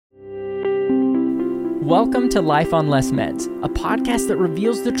Welcome to Life on Less Meds, a podcast that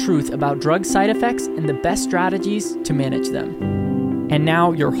reveals the truth about drug side effects and the best strategies to manage them. And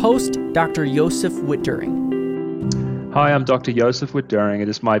now, your host, Dr. Joseph Witt-During. Hi, I'm Dr. Joseph Witt-During. It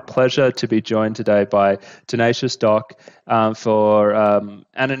is my pleasure to be joined today by Tenacious Doc. For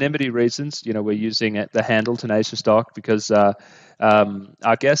anonymity reasons, we're using the handle Tenacious Doc because our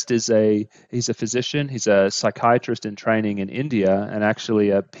guest he's a physician, he's a psychiatrist in training in India, and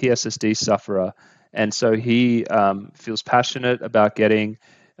actually a PSSD sufferer. And so he feels passionate about getting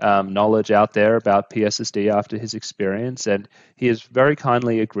knowledge out there about PSSD after his experience, and he has very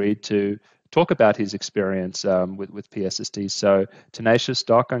kindly agreed to talk about his experience with PSSD. So, Tenacious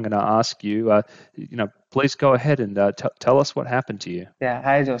Doc, I'm going to ask you, please go ahead and tell us what happened to you. Yeah,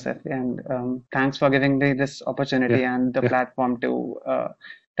 hi Joseph, and thanks for giving me this opportunity and the platform to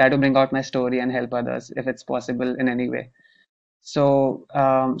try to bring out my story and help others if it's possible in any way. So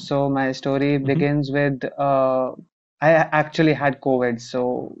my story begins with I actually had COVID.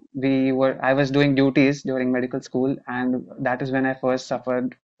 So I was doing duties during medical school, and that is when I first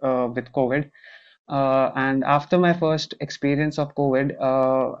suffered with COVID. And after my first experience of COVID,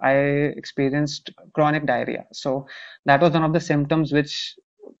 I experienced chronic diarrhea. So that was one of the symptoms which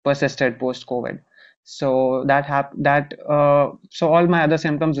persisted post-COVID. So so all my other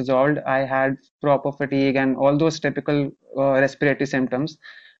symptoms resolved. I had proper fatigue and all those typical respiratory symptoms,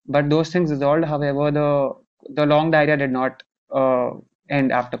 but those things resolved. However, the long diarrhea did not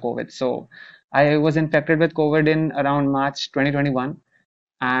end after COVID. So I was infected with COVID in around March 2021.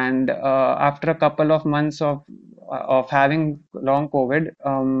 And after a couple of months of having long COVID,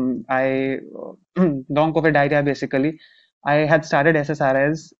 long COVID diarrhea basically, I had started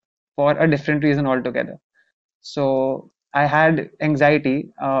SSRIs for a different reason altogether. So I had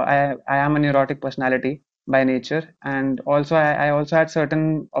anxiety. I am a neurotic personality by nature, and also I also had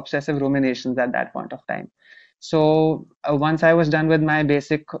certain obsessive ruminations at that point of time. So once I was done with my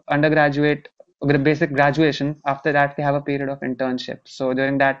basic graduation, after that we have a period of internship. So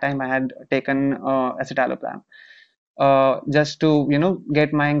during that time I had taken escitalopram just to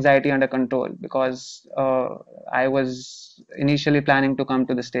get my anxiety under control, because I was initially planning to come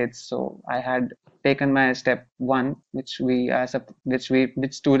to the States. So I had taken my step one, which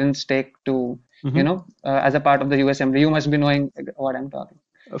students take to as a part of the USMD. You must be knowing what I'm talking.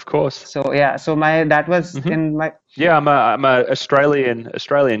 Of course. So yeah, so that was in my. Yeah, I'm a Australian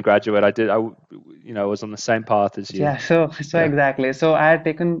graduate. I was on the same path as you. Yeah, so exactly. So I had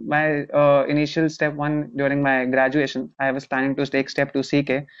taken my initial step one during my graduation. I was planning to take step two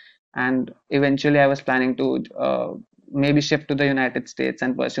CK, and eventually I was planning to maybe shift to the United States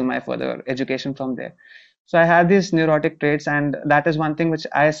and pursue my further education from there. So I had these neurotic traits, and that is one thing which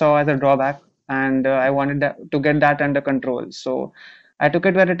I saw as a drawback, and I wanted to get that under control. So I took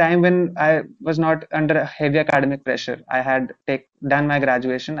it at a time when I was not under heavy academic pressure. I had done my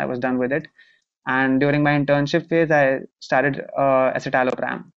graduation. I was done with it. And during my internship phase, I started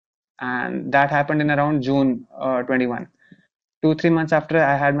escitalopram. And that happened in around June 21. 2-3 months after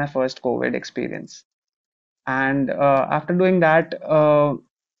I had my first COVID experience. And after doing that,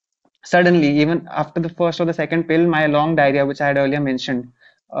 suddenly, even after the first or the second pill, my long diarrhea, which I had earlier mentioned,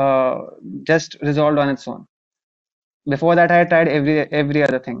 just resolved on its own. Before that, I had tried every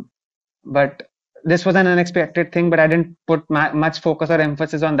other thing, but this was an unexpected thing. But I didn't put much focus or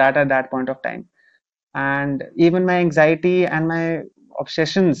emphasis on that at that point of time. And even my anxiety and my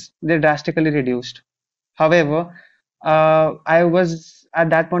obsessions, they drastically reduced. However, I was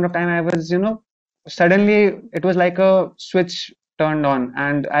at that point of time, I was suddenly it was like a switch turned on,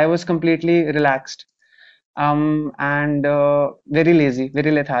 and I was completely relaxed, and very lazy,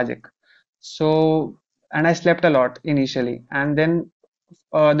 very lethargic. So, and I slept a lot initially, and then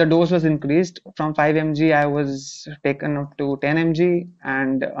the dose was increased from 5 mg. I was taken up to 10 mg,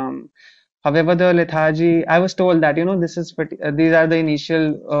 and however, the lethargy, I was told that these are the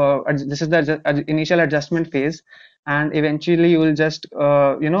this is the initial adjustment phase, and eventually you will just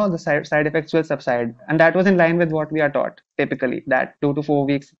the side effects will subside, and that was in line with what we are taught typically, that 2 to 4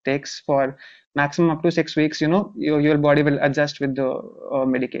 weeks it takes, for maximum up to 6 weeks. Your body will adjust with the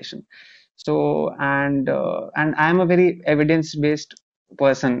medication. So and I'm a very evidence-based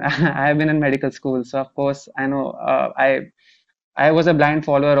person. I have been in medical school, so of course I know I was a blind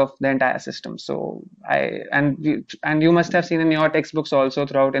follower of the entire system. So and you must have seen in your textbooks also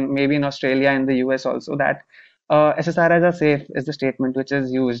throughout, and maybe in Australia and the US also, that SSRIs are safe is the statement which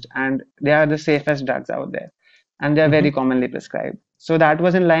is used, and they are the safest drugs out there, and they are very commonly prescribed. So that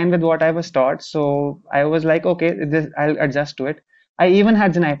was in line with what I was taught. So I was like, okay, I'll adjust to it. I even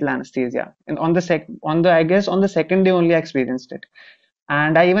had genital anesthesia, and on the second day only I experienced it.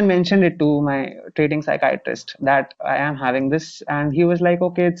 And I even mentioned it to my treating psychiatrist that I am having this, and he was like,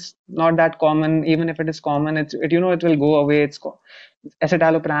 "Okay, it's not that common. Even if it is common, it will go away.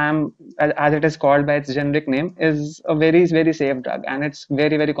 Escitalopram, as it is called by its generic name, is a very, very safe drug, and it's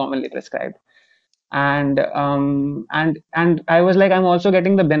very, very commonly prescribed." And I was like, I'm also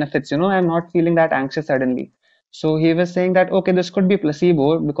getting the benefits, I'm not feeling that anxious suddenly. So he was saying that, okay, this could be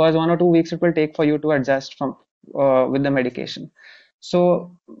placebo because 1 or 2 weeks it will take for you to adjust from with the medication. So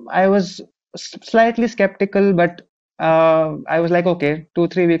I was slightly skeptical, but I was like, okay, 2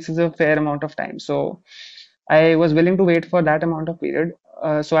 3 weeks is a fair amount of time. So I was willing to wait for that amount of period.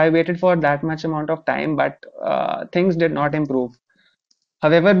 So I waited for that much amount of time, but things did not improve.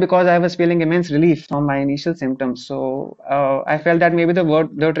 However, because I was feeling immense relief from my initial symptoms, so I felt that maybe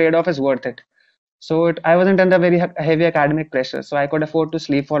the trade-off is worth it. So I wasn't under very heavy academic pressure, so I could afford to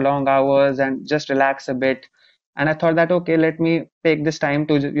sleep for long hours and just relax a bit. And I thought that, okay, let me take this time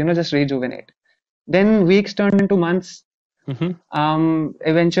to just rejuvenate. Then weeks turned into months. Hmm.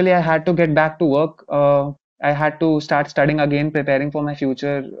 Eventually, I had to get back to work. I had to start studying again, preparing for my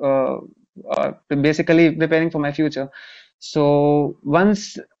future, basically preparing for my future. So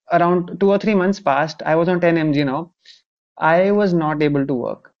once around 2 or 3 months passed, I was on 10 mg now. I was not able to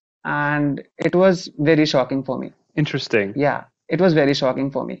work, and it was very shocking for me. Interesting. Yeah, it was very shocking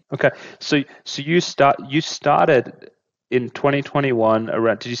for me. Okay, so you started in 2021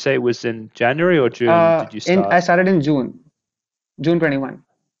 around. Did you say it was in January or June? Did you I start started in June 21.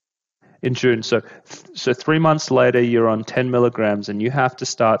 in June? So 3 months later, you're on 10 milligrams, and you have to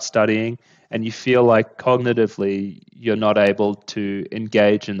start studying, and you feel like cognitively you're not able to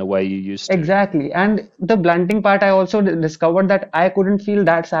engage in the way you used to. Exactly. And the blunting part, I also discovered that I couldn't feel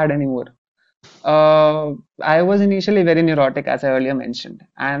that sad anymore. Uh, I was initially very neurotic, as I earlier mentioned,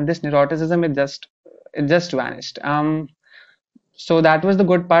 and this neuroticism it just vanished. So that was the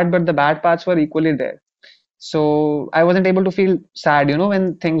good part, but the bad parts were equally there. So I wasn't able to feel sad,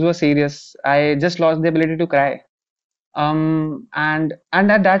 when things were serious. I just lost the ability to cry. And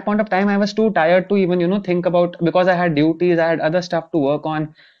at that point of time, I was too tired to even think about, because I had duties, I had other stuff to work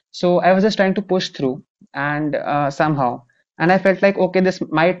on. So I was just trying to push through, and somehow, and I felt like, okay, this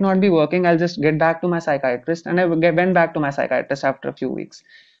might not be working. I'll just get back to my psychiatrist, and went back to my psychiatrist after a few weeks,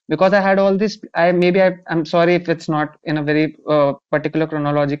 because I had all this. I'm sorry if it's not in a very particular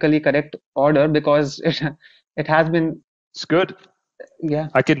chronologically correct order, because it has been. It's good. Yeah.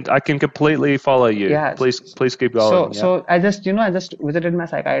 I can completely follow you. Yeah. Please keep So, going. Yeah. so I just visited my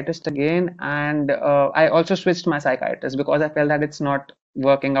psychiatrist again, and I also switched my psychiatrist because I felt that it's not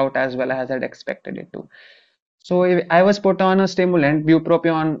working out as well as I'd expected it to. So I was put on a stimulant,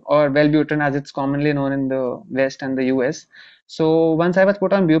 bupropion or Wellbutrin, as it's commonly known in the West and the US. So once I was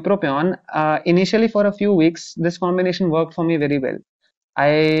put on bupropion, initially for a few weeks, this combination worked for me very well.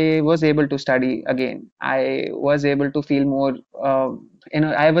 I was able to study again. I was able to feel more,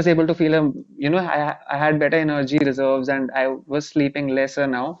 I was able to feel, I had better energy reserves, and I was sleeping lesser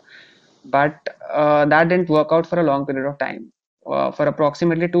now. But that didn't work out for a long period of time. For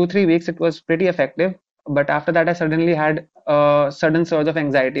approximately 2 3 weeks, it was pretty effective. But after that, I suddenly had a sudden surge of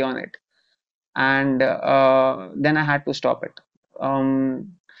anxiety on it, and then I had to stop it.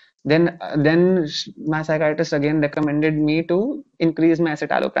 Um, then my psychiatrist again recommended me to increase my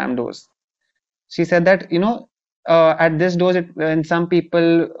escitalopram dose. She said that at this dose, in some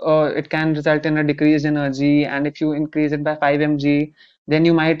people it can result in a decreased energy, and if you increase it by 5 mg, then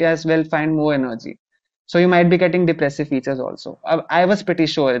you might as well find more energy. So you might be getting depressive features also. I was pretty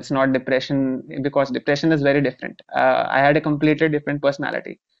sure it's not depression, because depression is very different. I had a completely different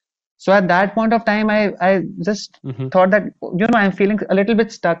personality. So at that point of time, I just Hmm. thought that, I'm feeling a little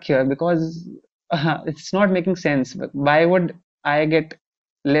bit stuck here, because it's not making sense. Why would I get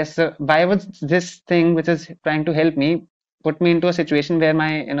lesser? Why would this thing, which is trying to help me, put me into a situation where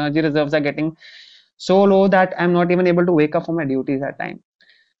my energy reserves are getting so low that I'm not even able to wake up for my duties at time?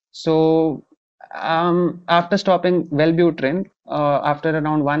 So after stopping Wellbutrin, after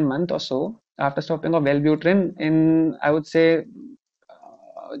around 1 month or so, after stopping of Wellbutrin in, I would say,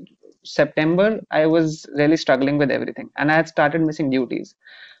 uh, September, I was really struggling with everything, and I had started missing duties.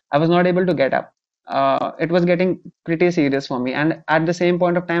 I was not able to get up. It was getting pretty serious for me, and at the same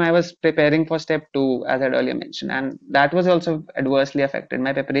point of time, I was preparing for step two, as I had earlier mentioned, and that was also adversely affected.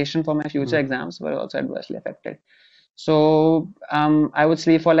 My preparation for my future exams were also adversely affected. So I would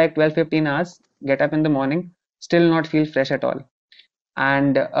sleep for like 12 15 hours, get up in the morning, still not feel fresh at all.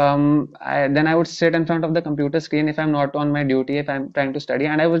 And then I would sit in front of the computer screen if I'm not on my duty, if I'm trying to study,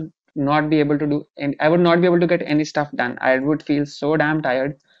 and I would not be able to do, and I would not be able to get any stuff done. I would feel so damn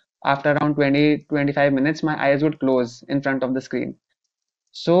tired. After around 20 25 minutes, my eyes would close in front of the screen.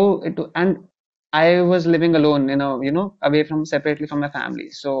 So and I was living alone, away from separately from my family.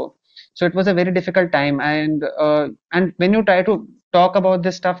 So it was a very difficult time, and when you try to talk about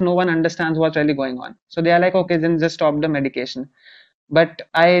this stuff, no one understands what's really going on. So they are like, okay, then just stop the medication. But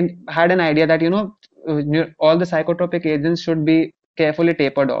I had an idea that all the psychotropic agents should be carefully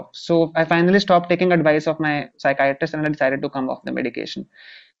tapered off. So I finally stopped taking advice of my psychiatrist and I decided to come off the medication.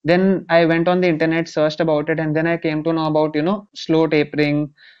 Then I went on the internet, searched about it, and then I came to know about slow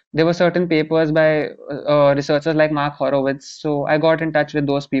tapering. There were certain papers by researchers like Mark Horowitz, so I got in touch with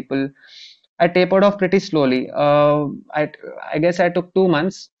those people. I tapered off pretty slowly. I guess I took 2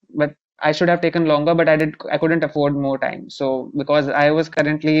 months, but I should have taken longer, but I couldn't afford more time. So because I was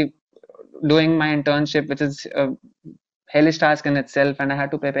currently doing my internship, which is a hellish task in itself, and I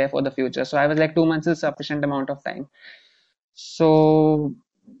had to prepare for the future. So I was like 2 months is sufficient amount of time. So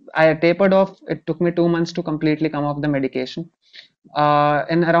I tapered off. It took me 2 months to completely come off the medication.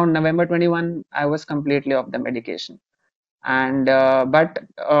 In around November 21, I was completely off the medication. And but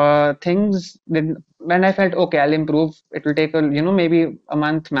things did when I felt okay, I'll improve. It will take maybe a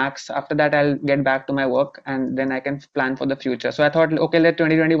month max. After that, I'll get back to my work, and then I can plan for the future. So I thought, okay, let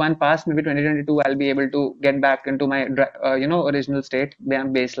 2021 pass. Maybe 2022, I'll be able to get back into my original state,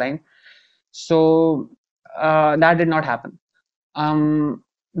 baseline. So that did not happen.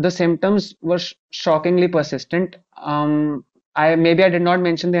 The symptoms were shockingly persistent. I did not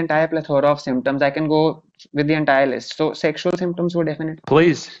mention the entire plethora of symptoms. I can go with the entire list. So sexual symptoms were definitely.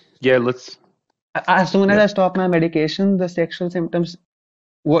 Please. Yeah, let's. As soon as Yep. I stopped my medication, the sexual symptoms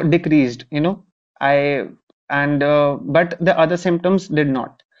were decreased. I and but the other symptoms did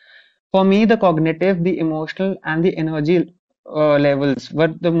not. For me, the cognitive, the emotional, and the energy levels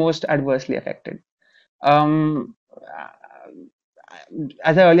were the most adversely affected. Um,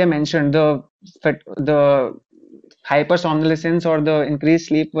 as I earlier mentioned, the hypersomnolence or the increased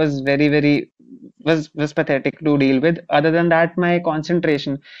sleep was was pathetic to deal with. Other than that, my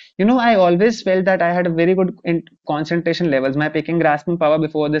concentration, I always felt that I had a very good concentration levels. My picking grasping power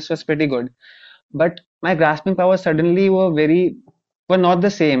before this was pretty good, but my grasping power suddenly were not the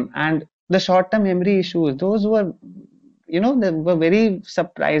same, and the short-term memory issues, those were they were very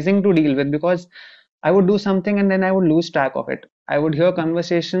surprising to deal with because I would do something and then I would lose track of it. I would hear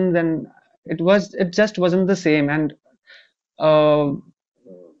conversations and it just wasn't the same, and uh,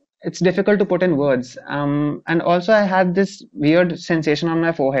 it's difficult to put in words. And also I had this weird sensation on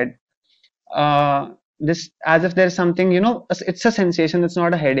my forehead. This as if there's something, it's a sensation, it's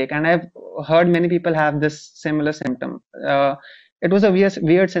not a headache. And I've heard many people have this similar symptom. It was a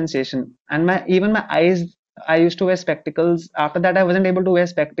weird sensation, and even my eyes. I used to wear spectacles. After that, I wasn't able to wear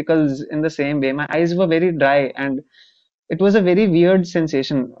spectacles in the same way. My eyes were very dry, and it was a very weird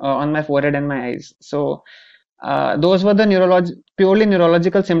sensation on my forehead and my eyes. So those were the purely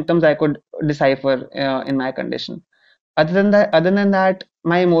neurological symptoms I could decipher in my condition. Other than that,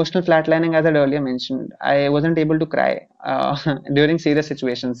 my emotional flatlining, as I earlier mentioned, I wasn't able to cry during serious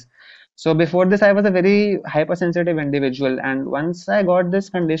situations. So before this, I was a very hypersensitive individual, and once I got this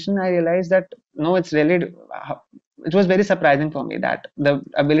condition, I realized that no, it was very surprising for me that the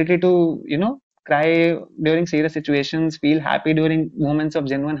ability to, cry during serious situations, feel happy during moments of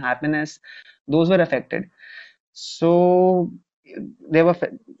genuine happiness, those were affected. So there were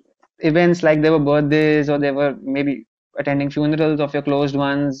events like there were birthdays or there were maybe attending funerals of your closed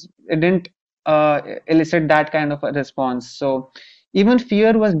ones. It didn't elicit that kind of a response. So even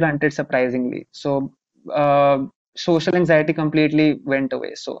fear was blunted surprisingly. So social anxiety completely went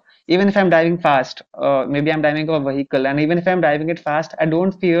away. So even if I'm driving fast, maybe I'm driving a vehicle, and even if I'm driving it fast, I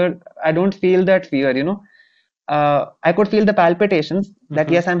don't feel that fear, I could feel the palpitations that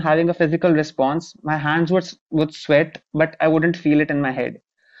Mm-hmm. yes, I'm having a physical response. My hands would sweat, but I wouldn't feel it in my head.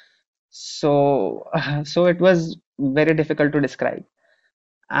 So, so it was very difficult to describe.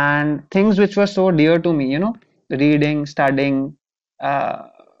 And things which were so dear to me, reading, studying, uh,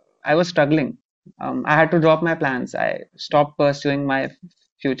 I was struggling. I had to drop my plans. I stopped pursuing my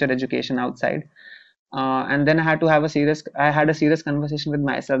future education outside. And then I had a serious conversation with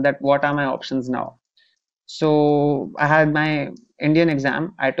myself that what are my options now? So I had my Indian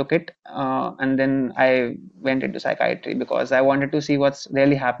exam, I took it, and then I went into psychiatry because I wanted to see what's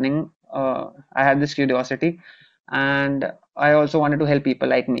really happening. I had this curiosity, and I also wanted to help people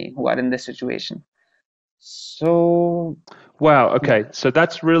like me who are in this situation. So, Wow. yeah. Okay. So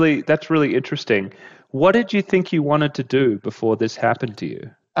that's really interesting. What did you think you wanted to do before this happened to you?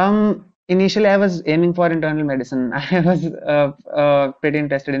 Initially I was aiming for internal medicine. I was pretty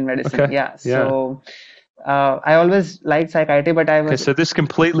interested in medicine. Okay. Yeah. Yeah. So, I always liked psychiatry, but I Okay. was So this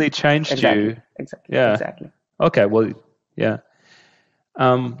completely changed exactly, you. exactly, Yeah. exactly. Okay. Well, yeah.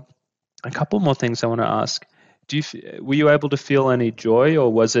 A couple more things I want to ask. Were you able to feel any joy,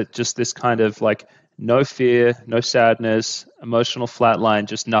 or was it just this kind of like no fear, no sadness, emotional flatline,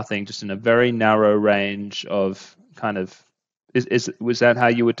 just nothing, just in a very narrow range of kind of was that how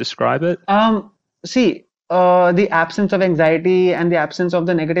you would describe it? See, the absence of anxiety and the absence of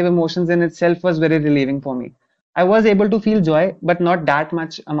the negative emotions in itself was very relieving for me. I was able to feel joy, but not that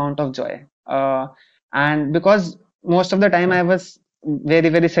much amount of joy. And because most of the time I was very,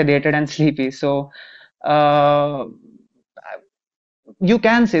 very sedated and sleepy, so uh, you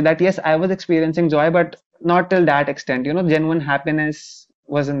can say that yes, I was experiencing joy, but not till that extent. Genuine happiness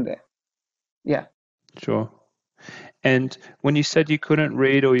wasn't there. Yeah. Sure. And when you said you couldn't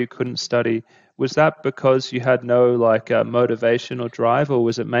read or you couldn't study, was that because you had no like motivation or drive, or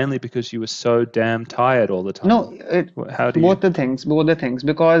was it mainly because you were so damn tired all the No, time? How do you? both the things,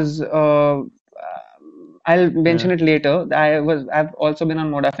 because I'll mention Yeah. it later. I've also been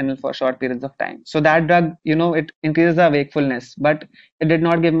on modafinil for short periods of time. So that drug, it increases the wakefulness, but it did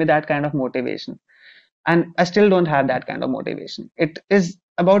not give me that kind of motivation. And I still don't have that kind of motivation. It is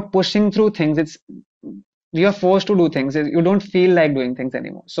about pushing through things. You're forced to do things. You don't feel like doing things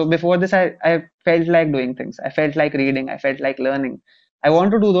anymore. So before this, I felt like doing things. I felt like reading. I felt like learning. I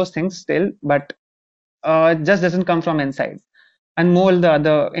want to do those things still, but it just doesn't come from inside. And Mole, the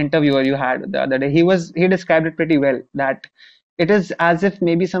other interviewer you had the other day, he described it pretty well, that it is as if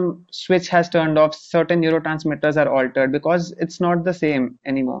maybe some switch has turned off, certain neurotransmitters are altered because it's not the same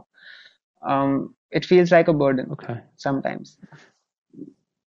anymore. It feels like a burden Okay. sometimes.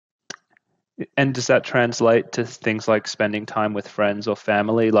 And does that translate to things like spending time with friends or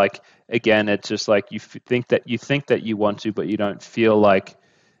family? Like again, it's just like think that you want to, but you don't feel like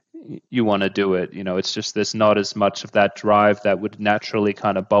you want to do it. It's just there's not as much of that drive that would naturally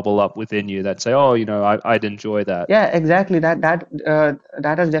kind of bubble up within you that say, oh, I'd enjoy that. Yeah, exactly. That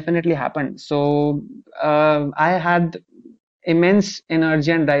has definitely happened. So I had immense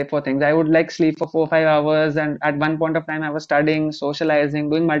energy and drive for things. I would like sleep for 4 or 5 hours, and at one point of time, I was studying, socializing,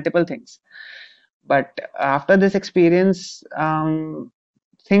 doing multiple things. But after this experience, felt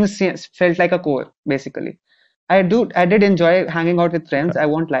like a core, basically. I did enjoy hanging out with friends. Okay. I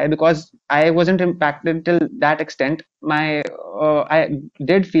won't lie, because I wasn't impacted till that extent. I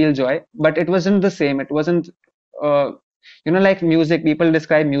did feel joy, but it wasn't the same. It wasn't, uh, like music. People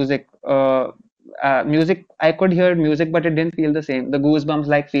describe music. Music. I could hear music, but it didn't feel the same. The goosebumps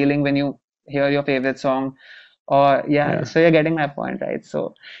like feeling when you hear your favorite song, or yeah. Yeah. So you're getting my point, right?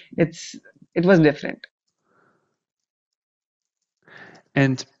 So it's it was different.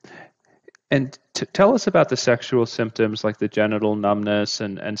 And tell us about the sexual symptoms like the genital numbness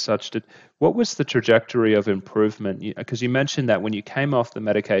and such. What was the trajectory of improvement? Because you mentioned that when you came off the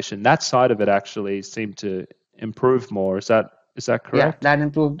medication, that side of it actually seemed to improve more. Is that Yeah, correct? that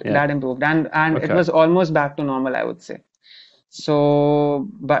improved. Yeah. That improved, and it Okay. was almost back to normal, I would say. So,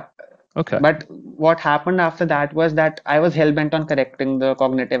 Okay. but what happened after that was that I was hell-bent on correcting the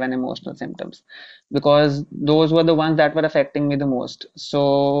cognitive and emotional symptoms, because those were the ones that were affecting me the most.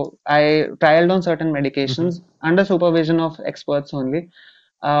 So I trialed on certain Mm-hmm. medications under supervision of experts only.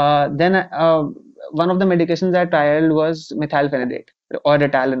 Then one of the medications I trialed was methylphenidate, or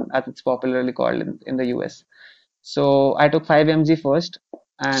Ritalin, as it's popularly called in the US. So I took 5 mg first,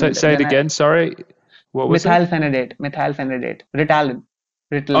 So and say it then again. Sorry. What was it? methylphenidate, Ritalin,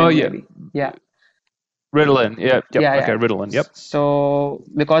 Oh Ritalin yeah, maybe. Yeah, Ritalin. Yeah. Yep. yeah, Okay. yeah. Ritalin. Yep. So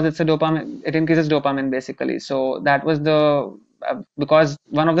because it's a dopamine, it increases dopamine basically. So that was because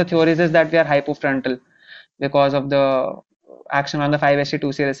one of the theories is that we are hypofrontal because of the action on the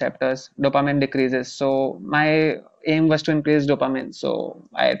 5-HT2C receptors. Dopamine decreases. So my aim was to increase dopamine. So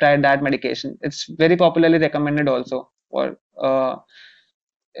I tried that medication. It's very popularly recommended also for uh,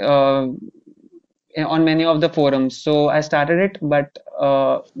 on many of the forums. So I started it, but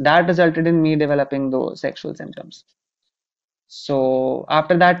that resulted in me developing those sexual symptoms. So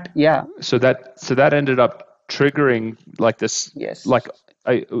after that, yeah, So that ended up triggering like this, yes, like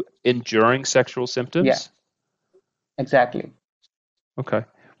enduring sexual yeah, symptoms. exactly. Okay.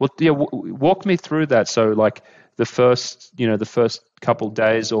 Well, yeah. Walk me through that. So, like the first couple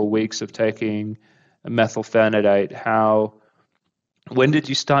days or weeks of taking methylphenidate, when did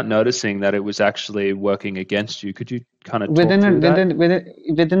you start noticing that it was actually working against you? Could you kind of talk Within through that?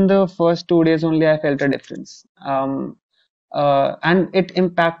 within the first 2 days only, I felt a difference. And it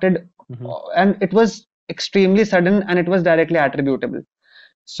impacted, Hmm. and it was extremely sudden, and it was directly attributable.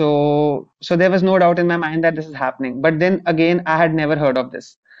 So there was no doubt in my mind that this is happening. But then again, I had never heard of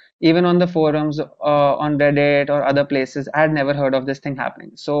this. Even on the forums, on Reddit or other places, I had never heard of this thing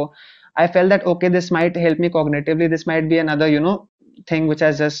happening. So I felt that okay, this might help me cognitively. This might be another, thing which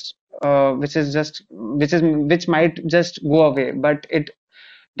has just which might just go away, but it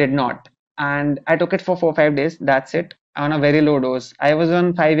did not. And I took it for 4 5 days. That's it, on a very low dose. I was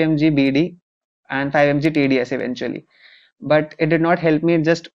on 5 mg BD and 5 mg TDS eventually, but it did not help me. It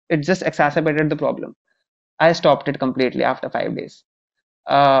just exacerbated the problem. I stopped it completely after 5 days.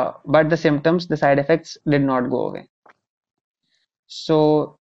 But the symptoms, the side effects did not go away.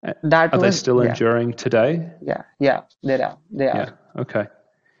 So that Are they was, still yeah, enduring today? yeah, they Yeah. are. Okay.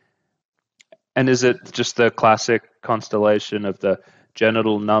 And is it just the classic constellation of the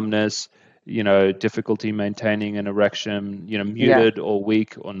genital numbness, difficulty maintaining an erection, Yeah, muted or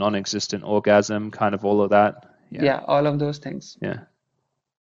weak or non-existent orgasm, kind of all of that? Yeah. yeah, all of those things. Yeah.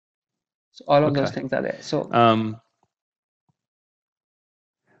 So all of those Okay. things are there. So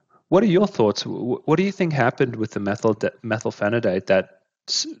What are your thoughts? What do you think happened with the methylphenidate that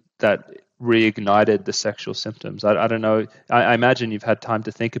reignited the sexual symptoms? I don't know. I imagine you've had time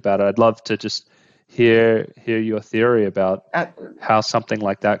to think about it. I'd love to just hear your theory about uh, how something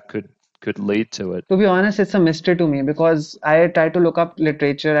like that could lead to it. to be honest, it's a mystery to me because I tried to look up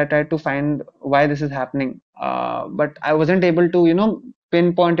literature. I tried to find why this is happening, but I wasn't able to,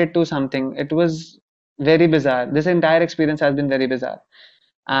 pinpoint it to something. It was very bizarre. This entire experience has been very bizarre,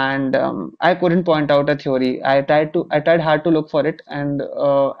 and I couldn't point out a theory. I tried hard to look for it, and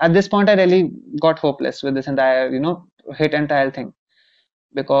at this point, I really got hopeless with this entire, hit and trial thing.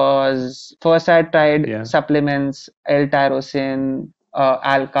 Because first I tried Yeah. supplements, L-tyrosine,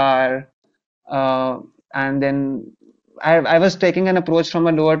 Alcar, uh, and then I was taking an approach from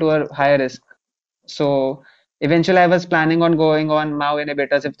a lower to a higher risk. So eventually I was planning on going on MAO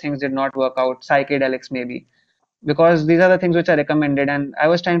inhibitors if things did not work out, psychedelics maybe, because these are the things which are recommended. And I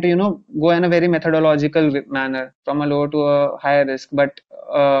was trying to, go in a very methodological manner from a low to a higher risk. But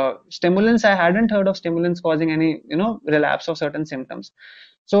stimulants, I hadn't heard of stimulants causing any, relapse of certain symptoms.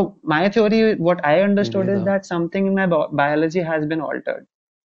 So my theory, what I Me understood is neither. that something in my biology has been altered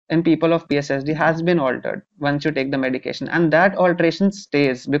in people of PSSD has been altered once you take the medication, and that alteration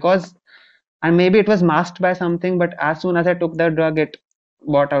stays because, and maybe it was masked by something, but as soon as I took the drug, it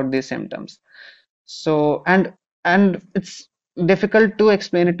brought out these symptoms. So and it's difficult to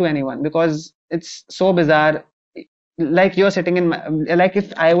explain it to anyone because it's so bizarre. Like you're sitting in my, like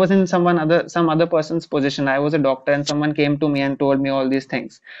if I was in some other person's position, I was a doctor and someone came to me and told me all these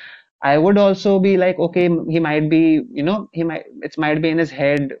things, I would also be like, okay, he might be, it might be in his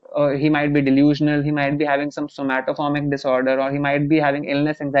head, or he might be delusional, he might be having some somatoformic disorder, or he might be having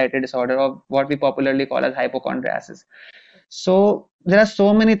illness anxiety disorder, or what we popularly call as hypochondriasis. So there are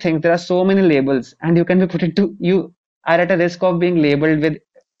so many things, there are so many labels, and you can be put into, you are at a risk of being labeled with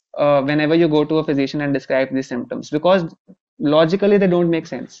whenever you go to a physician and describe these symptoms because logically they don't make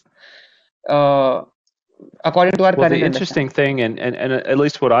sense uh, according to our Well, current the interesting understanding. thing, and at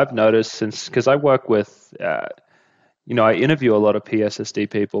least what I've noticed since, because I work with, I interview a lot of PSSD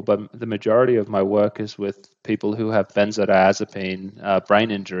people, but the majority of my work is with people who have benzodiazepine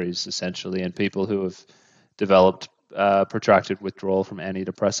brain injuries, essentially, and people who have developed protracted withdrawal from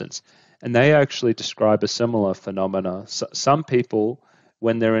antidepressants. And they actually describe a similar phenomena. Some people,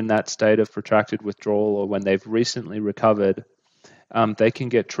 when they're in that state of protracted withdrawal or when they've recently recovered, they can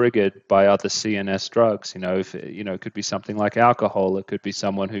get triggered by other CNS drugs. It could be something like alcohol. It could be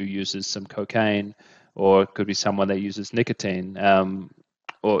someone who uses some cocaine, or it could be someone that uses nicotine,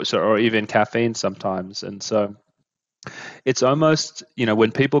 or even caffeine sometimes. And so it's almost,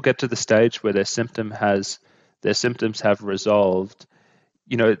 when people get to the stage where their symptoms have resolved,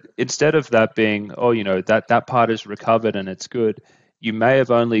 instead of that being, oh, that part is recovered and it's good, you may have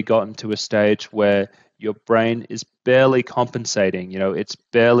only gotten to a stage where your brain is barely compensating, it's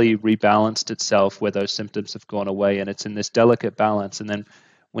barely rebalanced itself where those symptoms have gone away, and it's in this delicate balance. And then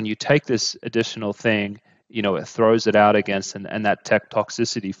when you take this additional thing, it throws it out against, and that tech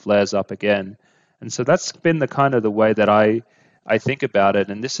toxicity flares up again. And so that's been the kind of the way that I think about it,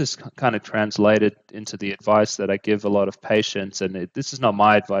 and this is kind of translated into the advice that I give a lot of patients. And this is not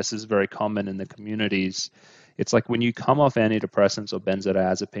my advice; this is very common in the communities. It's like when you come off antidepressants or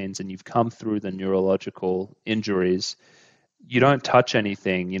benzodiazepines, and you've come through the neurological injuries, you don't touch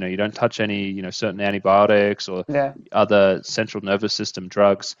anything. You don't touch any, certain antibiotics or Yeah, other central nervous system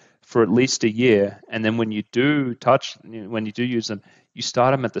drugs for at least a year. And then when you do use them, you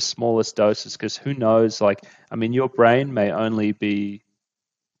start them at the smallest doses, because who knows, your brain may only be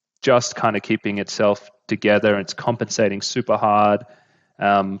just kind of keeping itself together and it's compensating super hard.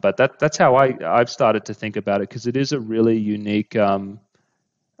 But that's how I've started to think about it, because it is a really unique,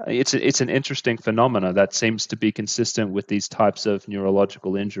 it's an interesting phenomena that seems to be consistent with these types of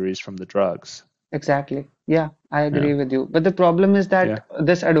neurological injuries from the drugs. exactly. Yeah, I Yeah, agree with you. But the problem is yeah, that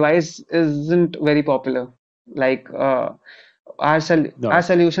this advice isn't very popular. Like our no,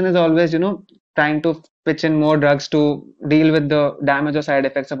 solution is always, trying to pitch in more drugs to deal with the damage or side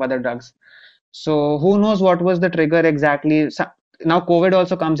effects of other drugs. So who knows what was the trigger exactly? Now COVID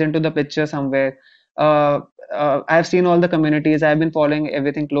also comes into the picture somewhere. Uh, I've seen all the communities. I've been following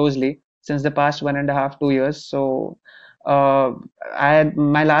everything closely since the past 1.5, 2 years. So uh,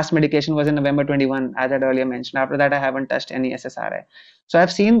 my last medication was in November 21, as I'd earlier mentioned. After that, I haven't touched any SSRI. So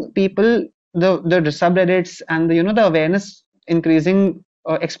I've seen people, the subreddits and the awareness increasing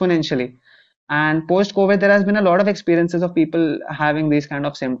exponentially. And post COVID, there has been a lot of experiences of people having these kind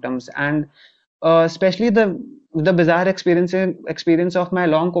of symptoms, and especially the bizarre experience of my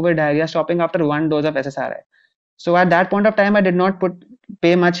long COVID diarrhea stopping after one dose of SSRI. So at that point of time, I did not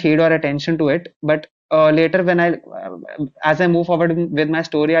pay much heed or attention to it. But later, as I move forward with my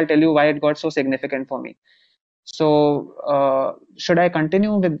story, I'll tell you why it got so significant for me. So should I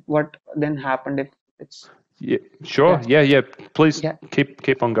continue with what then happened? If it's yeah, sure, Yeah, yeah. Please yeah.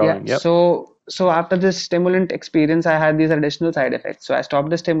 keep on Yeah, going. Yep. so after this stimulant experience, I had these additional side effects. So I stopped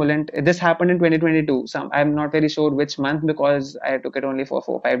the stimulant. This happened in 2022. I'm not very sure which month because I took it only for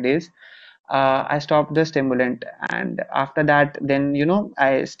 4 or 5 days. I stopped the stimulant, and after that, then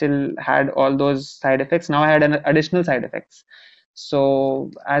I still had all those side effects. Now I had an additional side effects.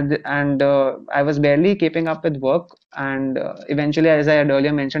 So I was barely keeping up with work, and eventually, as I had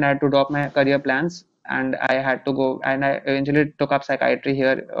earlier mentioned, I had to drop my career plans, and I had to go, and I eventually took up psychiatry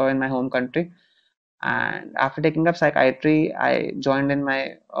here in my home country. And after taking up psychiatry, I joined in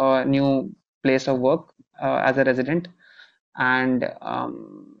my new place of work as a resident, and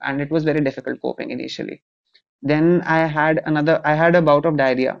it was very difficult coping initially. Then I had a bout of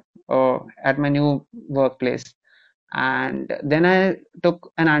diarrhea at my new workplace, and then I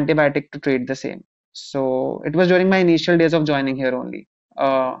took an antibiotic to treat the same. So it was during my initial days of joining here only,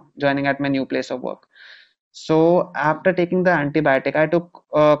 joining at my new place of work. So after taking the antibiotic, I took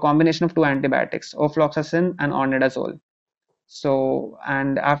a combination of two antibiotics, ofloxacin and onidazole. So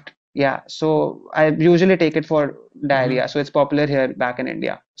and after yeah, so I usually take it for Hmm. diarrhea. So it's popular here back in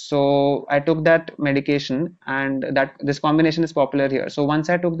India. So I took that medication, and that this combination is popular here. So once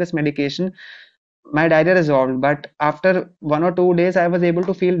I took this medication, my diarrhea resolved, but after 1 or 2 days, I was able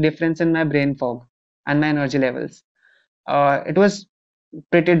to feel difference in my brain fog and my energy levels. It was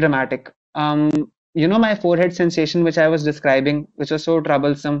pretty dramatic. My forehead sensation, which I was describing, which was so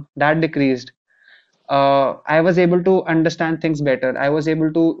troublesome, that decreased. I was able to understand things better. I was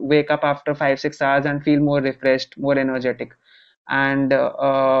able to wake up after 5, 6 hours and feel more refreshed, more energetic. And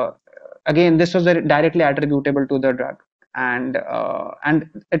again, this was very directly attributable to the drug. And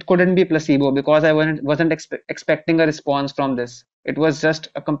it couldn't be placebo because I wasn't expecting a response from this. It was just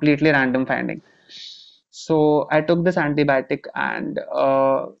a completely random finding. So I took this antibiotic, and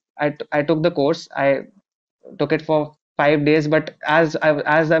I took the course. I took it for 5 days, but as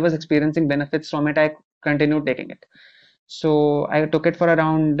I was experiencing benefits from it, I continued taking it. So I took it for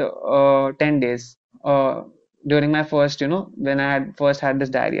around 10 days during my first, when I had first had this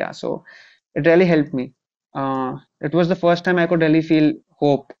diarrhea. So it really helped me. It was the first time I could really feel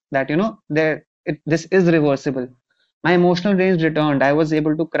hope that, this is reversible. My emotional range returned. I was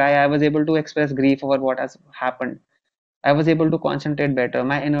able to cry. I was able to express grief over what has happened. I was able to concentrate better.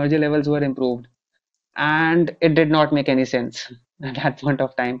 My energy levels were improved, and it did not make any sense at that point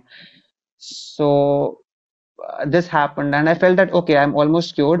of time. So this happened, and I felt that okay, I'm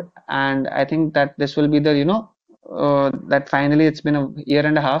almost cured, and I think that this will be the that finally it's been a year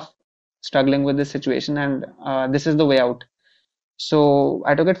and a half struggling with this situation, and this is the way out. So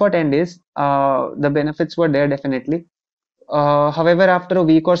I took it for 10 days. The benefits were there definitely. However, after a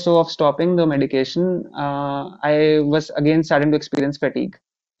week or so of stopping the medication, I was again starting to experience fatigue.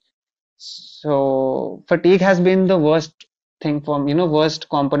 So fatigue has been the worst thing for me, worst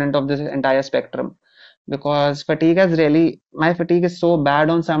component of this entire spectrum, because my fatigue is so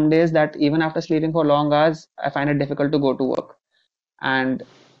bad on some days that even after sleeping for long hours, I find it difficult to go to work. And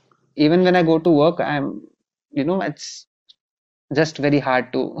even when I go to work, it's just very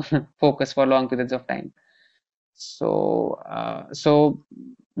hard to focus for long periods of time. So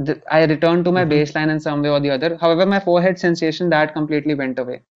I returned to my Hmm. baseline in some way or the other. However, my forehead sensation that completely went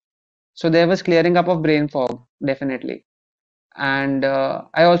away. So there was clearing up of brain fog, definitely. And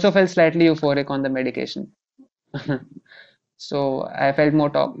I also felt slightly euphoric on the medication. So I felt more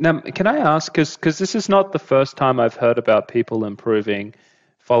talk. Now, can I ask, because this is not the first time I've heard about people improving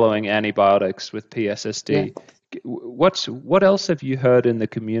following antibiotics with Yeah. PSSD. What else have you heard in the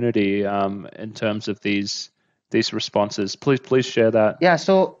community in terms of these these responses? Please share that. Yeah,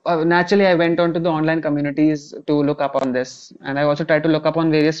 so naturally, I went on to the online communities to look up on this, and I also tried to look up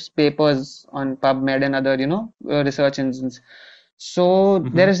on various papers on PubMed and other, research engines. So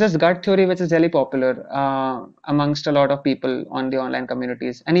there is this gut theory which is really popular amongst a lot of people on the online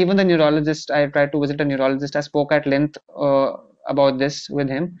communities, and even the neurologist. I tried to visit a neurologist. I spoke at length about this with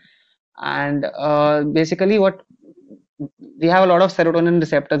him, and basically, what we have a lot of serotonin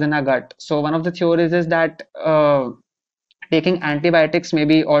receptors in our gut. So one of the theories is that taking antibiotics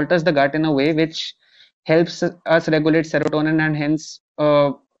maybe alters the gut in a way which helps us regulate serotonin and hence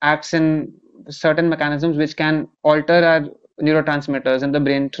acts in certain mechanisms which can alter our neurotransmitters in the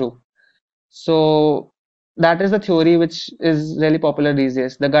brain through. So that is the theory which is really popular these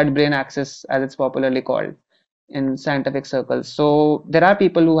days, the gut-brain axis as it's popularly called in scientific circles. So there are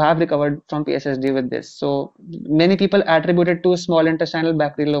people who have recovered from PSSD with this. So many people attribute it to small intestinal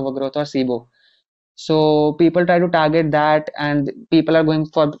bacterial overgrowth or SIBO. So people try to target that, and people are going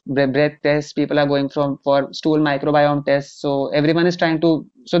for breath tests. People are going for stool microbiome tests. So everyone is trying to.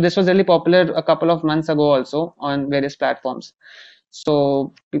 So this was really popular a couple of months ago also on various platforms.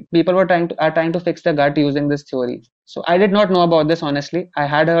 So people are trying to fix the gut using this theory. So I did not know about this honestly. I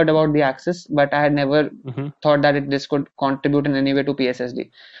had heard about the axis, but I had never thought that this could contribute in any way to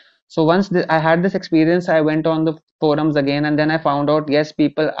PSSD. So once I had this experience, I went on the forums again, and then I found out yes,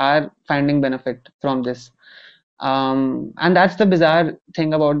 people are finding benefit from this. And that's the bizarre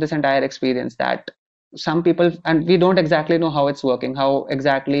thing about this entire experience, that some people, and we don't exactly know how it's working, how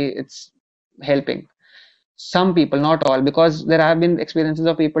exactly it's helping. Some people, not all, because there have been experiences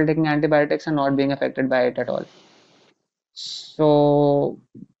of people taking antibiotics and not being affected by it at all. So,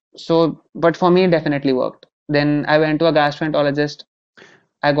 but for me, it definitely worked. Then I went to a gastroenterologist.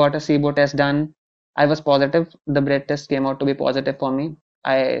 I got a SIBO test done. I was positive. The breath test came out to be positive for me.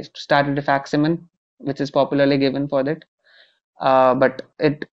 I started rifaximin, which is popularly given for that.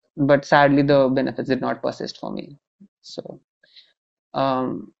 But sadly, the benefits did not persist for me. So,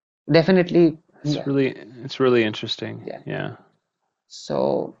 definitely, yeah. It's really interesting. Yeah. Yeah.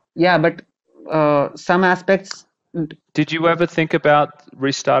 So, yeah, but some aspects. Did you ever think about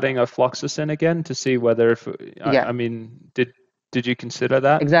restarting ofloxacin again to see whether Yeah. I mean, did you consider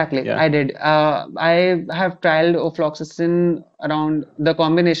that? Exactly, Yeah. I did. I have trialed ofloxacin around the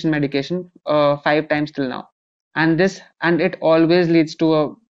combination medication 5 times till now, and it always leads to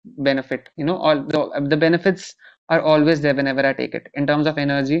a benefit. All the benefits are always there whenever I take it, in terms of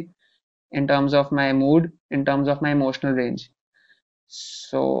energy, in terms of my mood, in terms of my emotional range.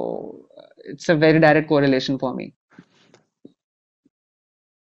 So it's a very direct correlation for me.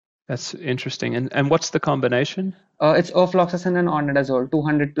 That's interesting. And what's the combination? It's ofloxacin and ornidazole,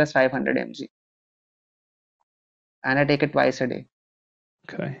 200 plus 500 mg, and I take it twice a day.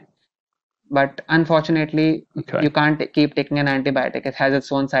 Okay. But unfortunately, Okay. you can't keep taking an antibiotic. It has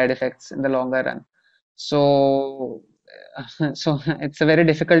its own side effects in the longer run. So, so it's a very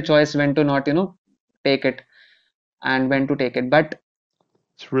difficult choice when to not, take it and when to take it. But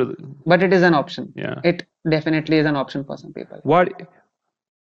it is an option. Yeah. It definitely is an option for some people. Why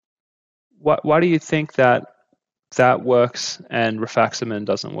do you think that works and rifaximin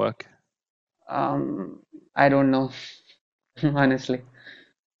doesn't work? I don't know, honestly.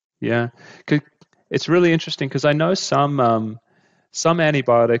 Yeah, it's really interesting because I know some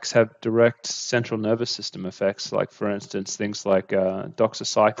antibiotics have direct central nervous system effects. Like for instance, things like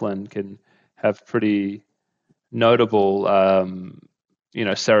doxycycline can have pretty notable,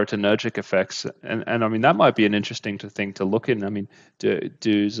 serotonergic effects, and I mean that might be an interesting thing to look in. I mean,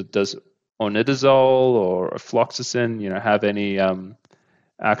 does ornidazole or ofloxacin, have any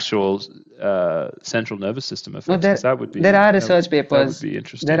actual central nervous system effects? There are research papers. That would be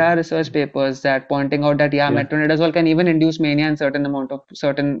interesting. There are research papers that pointing out that metronidazole can even induce mania in certain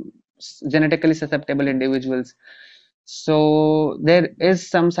genetically susceptible individuals. So there is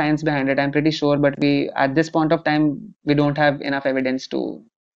some science behind it, I'm pretty sure, but at this point of time we don't have enough evidence to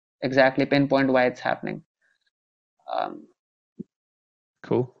exactly pinpoint why it's happening.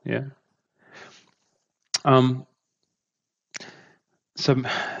 Cool. Yeah. So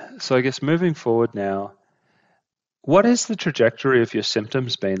I guess moving forward now, what has the trajectory of your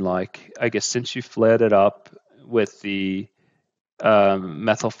symptoms been like? I guess since you flared it up with the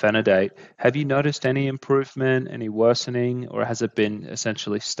methylphenidate, have you noticed any improvement, any worsening, or has it been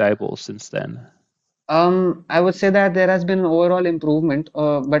essentially stable since then? I would say that there has been an overall improvement,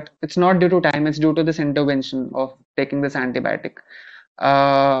 but it's not due to time, it's due to this intervention of taking this antibiotic.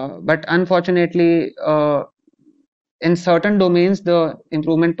 But unfortunately, in certain domains, the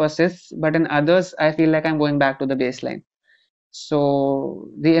improvement persists, but in others, I feel like I'm going back to the baseline. So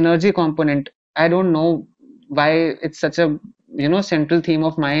the energy component, I don't know why it's such a central theme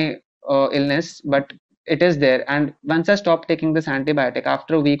of my illness, but it is there. And once I stop taking this antibiotic,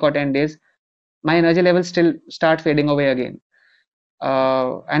 after a week or 10 days, my energy levels still start fading away again.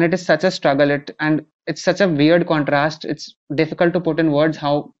 And it is such a struggle. And it's such a weird contrast. It's difficult to put in words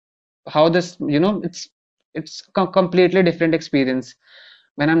how this, it's completely different experience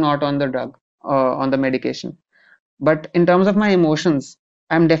when I'm not on the drug, on the medication. But in terms of my emotions,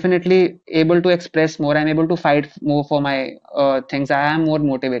 I'm definitely able to express more. I'm able to fight more for my things. I am more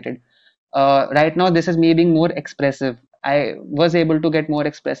motivated. Right now, this is me being more expressive. I was able to get more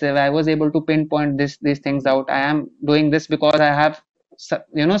expressive. I was able to pinpoint these things out. I am doing this because I have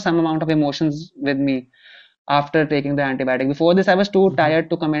some amount of emotions with me after taking the antibiotic. Before this, I was too Mm-hmm. tired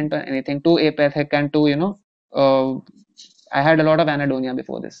to comment on anything, too apathic, and too uh, I had a lot of anhedonia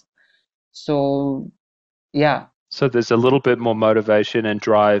before this. So yeah. So there's a little bit more motivation and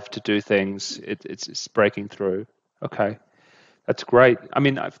drive to do things. It's breaking through. Okay, that's great. I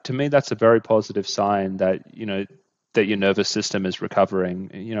mean, to me, that's a very positive sign that that your nervous system is recovering.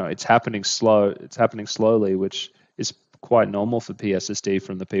 It's happening slow. It's happening slowly, which is quite normal for PSSD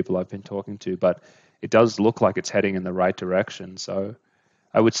from the people I've been talking to. But it does look like it's heading in the right direction. So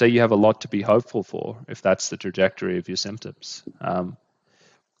I would say you have a lot to be hopeful for if that's the trajectory of your symptoms.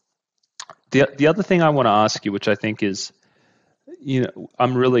 The other thing I want to ask you, which I think is,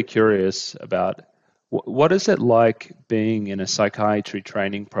 I'm really curious about, what is it like being in a psychiatry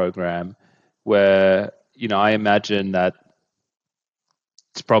training program where, I imagine that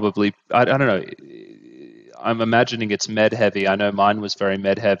it's probably, I don't know, I'm imagining it's med heavy. I know mine was very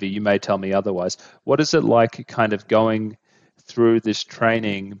med heavy. You may tell me otherwise. What is it like kind of going through this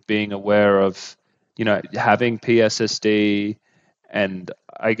training, being aware of, having PSSD and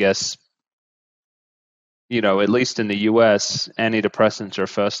I guess at least in the US, antidepressants are a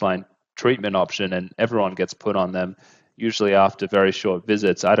first line treatment option and everyone gets put on them usually after very short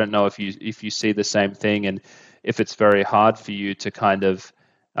visits. I don't know if you see the same thing and if it's very hard for you to kind of,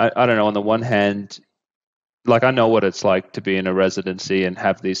 I don't know, on the one hand, like I know what it's like to be in a residency and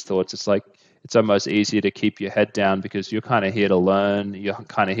have these thoughts. It's like it's almost easier to keep your head down because you're kind of here to learn. You're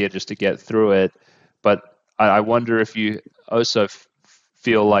kind of here just to get through it. But I wonder if you also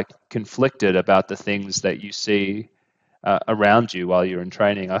feel like conflicted about the things that you see around you while you're in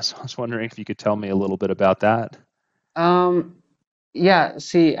training. I was wondering if you could tell me a little bit about that. Um, yeah,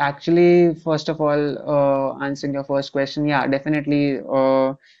 see, actually, first of all, answering your first question, yeah, definitely.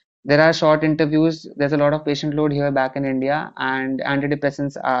 There are short interviews. There's a lot of patient load here back in India, and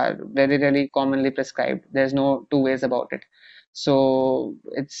antidepressants are very, really commonly prescribed. There's no two ways about it. So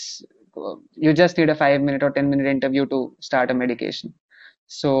you just need a 5 minute or 10 minute interview to start a medication.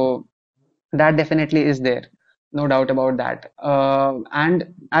 So that definitely is there, no doubt about that.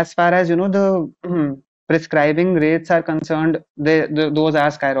 And as far as the prescribing rates are concerned, those are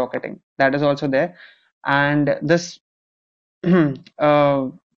skyrocketing. That is also there, and this,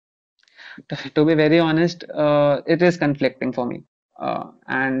 to be very honest, it is conflicting for me.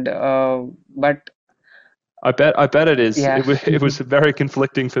 And but I bet it is. yeah. It was very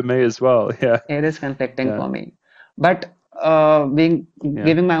conflicting for me as well. Yeah, It is conflicting yeah, for me. But being yeah.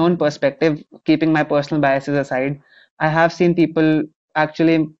 giving my own perspective, keeping my personal biases aside, I have seen people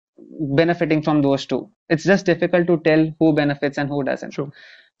actually benefiting from those two. It's just difficult to tell who benefits and who doesn't. Sure.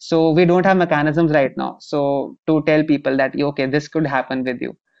 So we don't have mechanisms right now. So to tell people that okay, this could happen with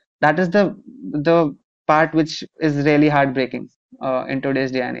you. That is the part which is really heartbreaking in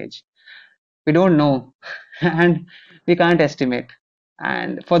today's day and age. We don't know, and we can't estimate.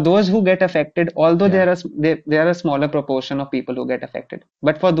 And for those who get affected, although Yeah. there are a smaller proportion of people who get affected,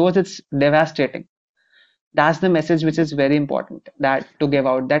 but for those it's devastating. That's the message which is very important, that to give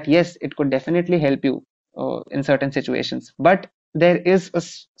out, that yes, it could definitely help you in certain situations, but there is a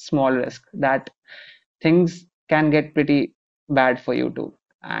small risk that things can get pretty bad for you too.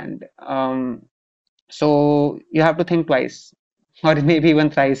 And so you have to think twice, or maybe even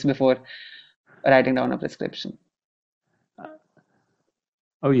thrice, before writing down a prescription.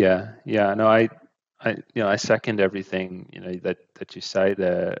 Oh yeah, yeah. No, I second everything that you say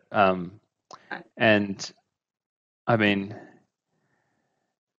there. And I mean,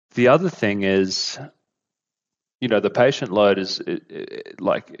 the other thing is, the patient load is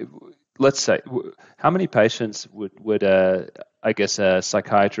like, let's say, how many patients would I guess a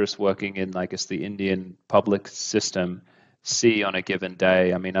psychiatrist working in, I guess, the Indian public system see on a given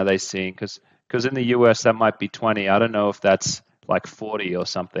day? I mean, are they seeing, because in the US that might be 20. I don't know if that's like 40 or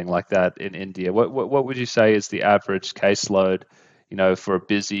something like that in India. What would you say is the average caseload, for a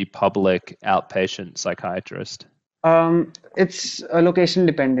busy public outpatient psychiatrist? It's location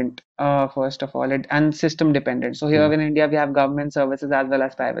dependent, first of all, and system dependent. So here Yeah. in India, we have government services as well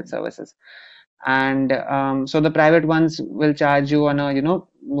as private services, and so the private ones will charge you on a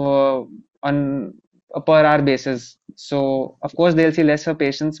on a per hour basis. So of course they'll see lesser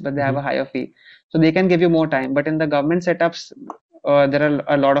patients, but they have a Hmm. higher fee, so they can give you more time. But in the government setups, there are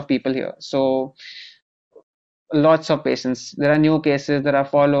a lot of people here, so lots of patients. There are new cases, there are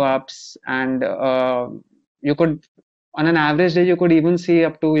follow-ups, and you could, on an average day, you could even see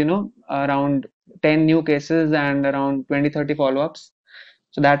up to, around 10 new cases and around 20-30 follow-ups.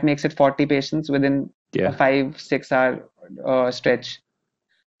 So that makes it 40 patients within a Yeah. 5-6 hour stretch.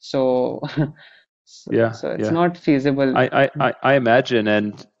 So, Yeah. so it's Yeah. not feasible. I imagine,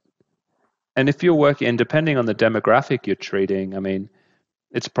 and if you're working, and depending on the demographic you're treating, I mean,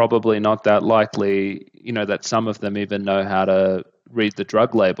 it's probably not that likely, that some of them even know how to read the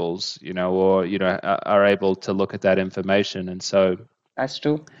drug labels, or are able to look at that information, and That's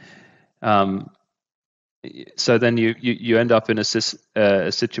true. um, so then you end up in a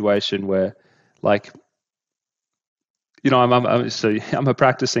situation where, like, I'm a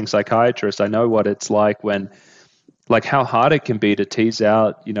practicing psychiatrist. I know what it's like when, like, how hard it can be to tease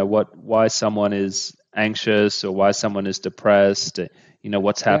out, why someone is anxious or why someone is depressed,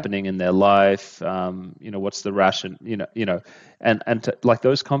 what's Yeah, happening in their life, what's the ration, like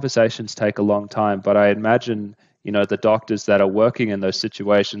those conversations take a long time. But I imagine, the doctors that are working in those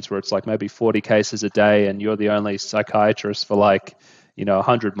situations where it's like maybe 40 cases a day and you're the only psychiatrist for, like,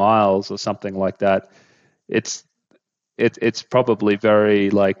 100 miles or something like that. It's it's probably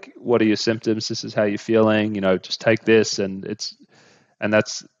very like, what are your symptoms? This is how you're feeling. Just take this, and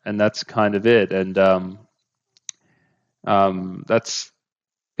that's kind of it. And that's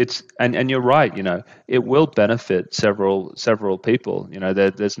it's and you're right. It will benefit several people.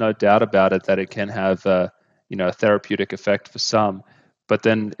 There's no doubt about it that it can have a therapeutic effect for some. But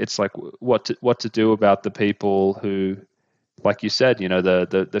then it's like, what to do about the people who, like you said,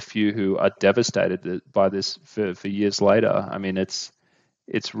 the few who are devastated by this for years later. I mean, it's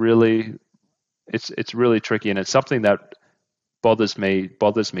really it's really tricky, and it's something that bothers me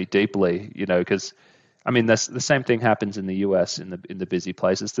deeply, because I mean, that's the same thing happens in the US, in the busy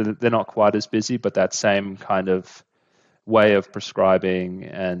places. They're not quite as busy, but that same kind of way of prescribing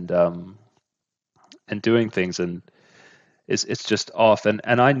and doing things, and it's just off. And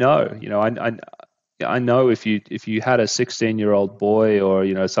I know, I know, if you had a 16-year-old boy,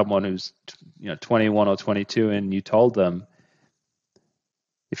 or someone who's 21 or 22, and you told them,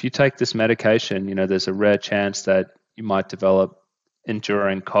 if you take this medication, there's a rare chance that you might develop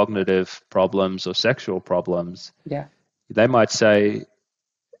enduring cognitive problems or sexual problems. yeah, They might say,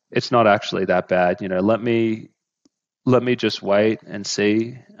 it's not actually that bad. Let me just wait and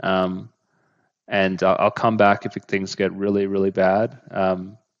see, and I'll come back if things get really, really bad.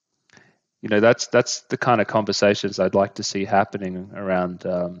 That's the kind of conversations I'd like to see happening around,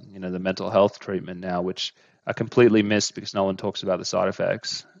 the mental health treatment now, which are completely missed because no one talks about the side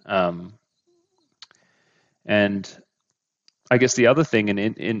effects. And I guess the other thing in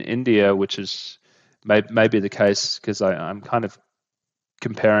India, which is maybe the case, because I'm kind of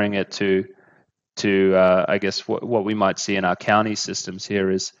comparing it to I guess what we might see in our county systems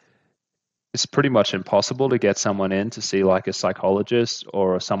here, is it's pretty much impossible to get someone in to see, like, a psychologist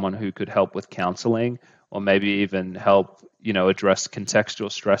or someone who could help with counseling, or maybe even help address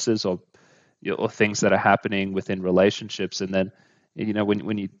contextual stresses, or things that are happening within relationships. And then,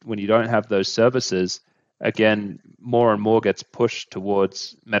 when you don't have those services, again, more and more gets pushed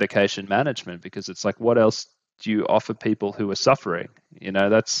towards medication management, because it's like, what else do you offer people who are suffering?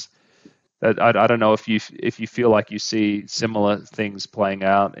 That's that. I don't know if you feel like you see similar things playing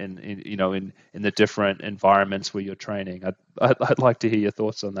out in the different environments where you're training. I'd like to hear your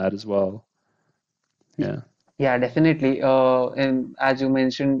thoughts on that as well. Y- Yeah. yeah, definitely. And as you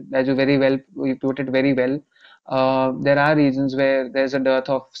mentioned, you put it very well. There are regions where there's a dearth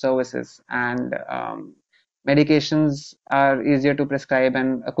of services, and medications are easier to prescribe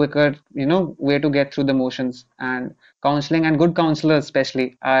and a quicker, way to get through the motions. And counseling and good counselors,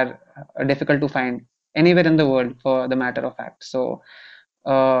 especially, are difficult to find anywhere in the world, for the matter of fact. So,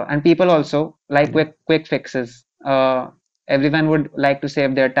 and people also like Yeah. quick fixes. Everyone would like to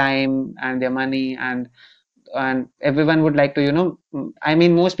save their time and their money, and everyone would like to, I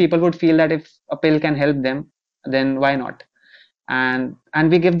mean, most people would feel that if a pill can help them, then why not? And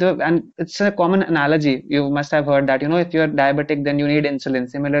we give and it's a common analogy. You must have heard that, if you're diabetic, then you need insulin.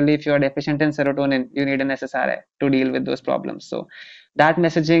 Similarly, if you're deficient in serotonin, you need an SSRI to deal with those problems. So that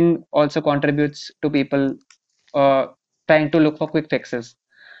messaging also contributes to people uh, trying to look for quick fixes.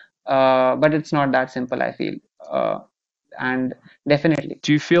 But it's not that simple, I feel. And definitely.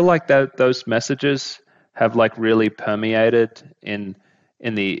 Do you feel like that those messages have like really permeated in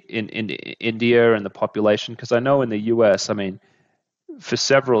India and the population? Because I know in the US, I mean, for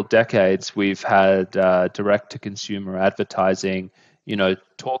several decades, we've had direct to consumer advertising,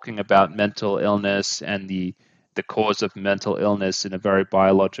 talking about mental illness and the cause of mental illness in a very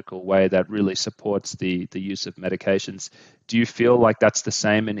biological way that really supports the use of medications. Do you feel like that's the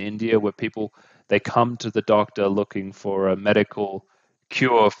same in India, where people they come to the doctor looking for a medical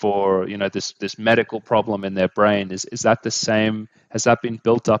cure for this medical problem in their brain? Is that the same? Has that been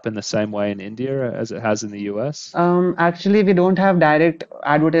built up in the same way in India as it has in the US? Actually, we don't have direct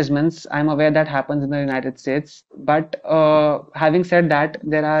advertisements. I'm aware that happens in the United States. But having said that,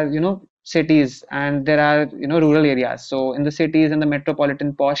 there are, cities and there are, rural areas. So in the cities and the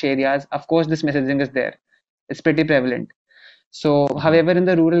metropolitan posh areas, of course, this messaging is there. It's pretty prevalent. So, Hmm. however, in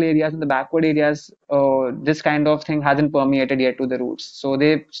the rural areas and the backward areas, this kind of thing hasn't permeated yet to the roots. So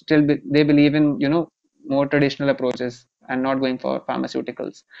they believe in, more traditional approaches and not going for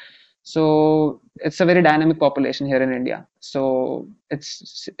pharmaceuticals. So it's a very dynamic population here in India. So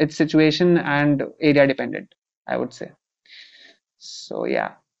it's situation and area dependent, I would say. So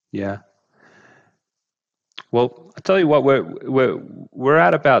yeah. Yeah. Well, I tell you what, we're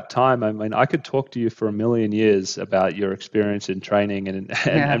at about time. I mean, I could talk to you for a million years about your experience in training,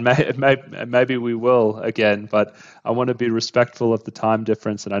 Yeah. maybe we will again. But I want to be respectful of the time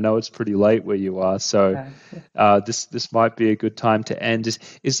difference, and I know it's pretty late where you are. So Yeah. this might be a good time to end.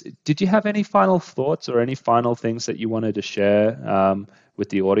 Did you have any final thoughts or any final things that you wanted to share with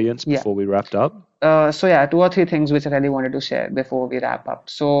the audience Yeah. before we wrapped up? So yeah, two or three things which I really wanted to share before we wrap up.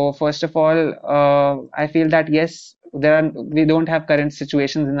 So first of all, I feel that yes, we don't have current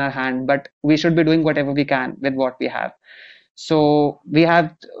situations in our hand, but we should be doing whatever we can with what we have. So we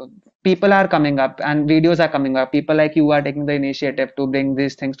have people are coming up and videos are coming up. People like you are taking the initiative to bring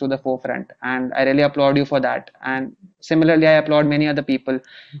these things to the forefront, and I really applaud you for that. And similarly, I applaud many other people.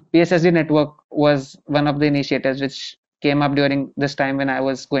 PSSD network was one of the initiatives which came up during this time when I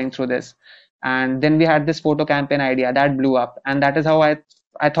was going through this. And then we had this photo campaign idea that blew up, and that is how I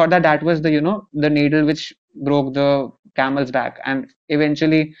thought that that was the the needle which broke the camel's back, and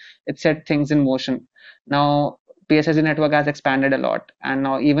eventually it set things in motion. Now PSSD network has expanded a lot, and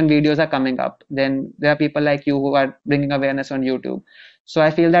now even videos are coming up. Then there are people like you who are bringing awareness on YouTube. So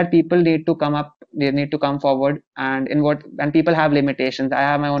I feel that people need to come up, they need to come forward, and people have limitations. I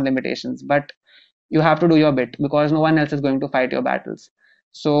have my own limitations, but you have to do your bit because no one else is going to fight your battles.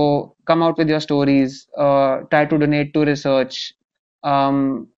 So come out with your stories, try to donate to research,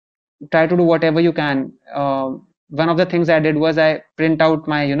 um, try to do whatever you can. One of the things I did was I print out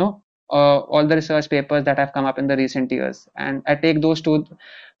my, all the research papers that have come up in the recent years, and I take those to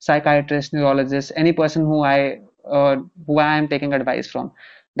psychiatrists, neurologists, any person who I am taking advice from.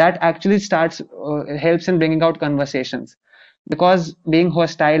 That actually helps in bringing out conversations, because being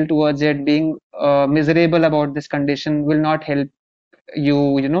hostile towards it, being miserable about this condition will not help you,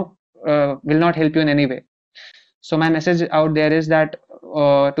 will not help you in any way. So my message out there is that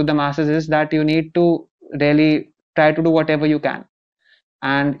to the masses is that you need to really try to do whatever you can,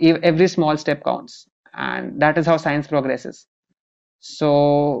 and every small step counts, and that is how science progresses.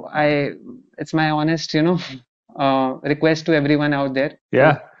 So it's my honest, request to everyone out there to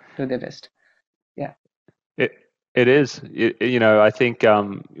Yeah. do their best. Yeah. It it is. I think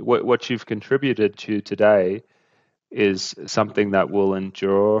what you've contributed to today is something that will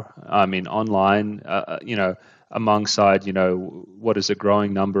endure. I mean, online, alongside, what is a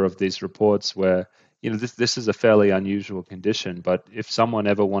growing number of these reports where, this is a fairly unusual condition. But if someone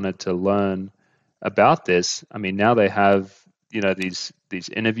ever wanted to learn about this, I mean, now they have, these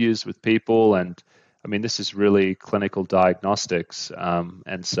interviews with people, and I mean, this is really clinical diagnostics,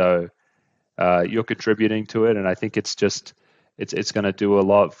 and so you're contributing to it, and I think it's going to do a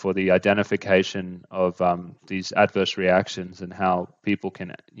lot for the identification of these adverse reactions and how people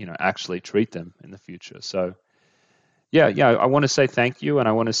can actually treat them in the future. So yeah, I want to say thank you, and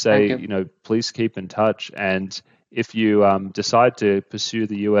I want to Thank say you. please keep in touch, and if you decide to pursue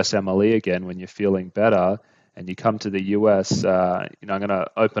the USMLE again when you're feeling better. And you come to the US, I'm going to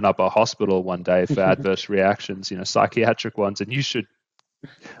open up a hospital one day for adverse reactions, psychiatric ones, and you should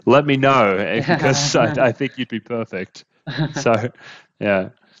let me know because I think you'd be perfect. So, yeah.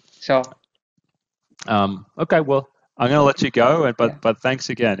 Sure. Okay. Well, I'm going to let you go, Yeah. but thanks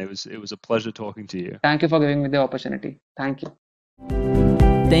again. It was a pleasure talking to you. Thank you for giving me the opportunity. Thank you.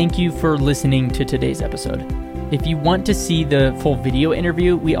 Thank you for listening to today's episode. If you want to see the full video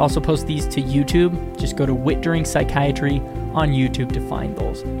interview, we also post these to YouTube. Just go to Whit During Psychiatry on YouTube to find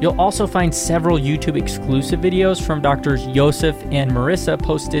those. You'll also find several YouTube exclusive videos from Drs. Yosef and Marissa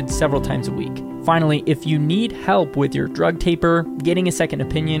posted several times a week. Finally, if you need help with your drug taper, getting a second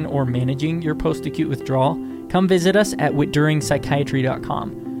opinion, or managing your post-acute withdrawal, come visit us at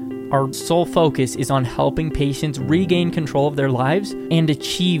whitduringpsychiatry.com. Our sole focus is on helping patients regain control of their lives and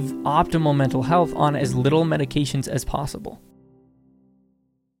achieve optimal mental health on as little medications as possible.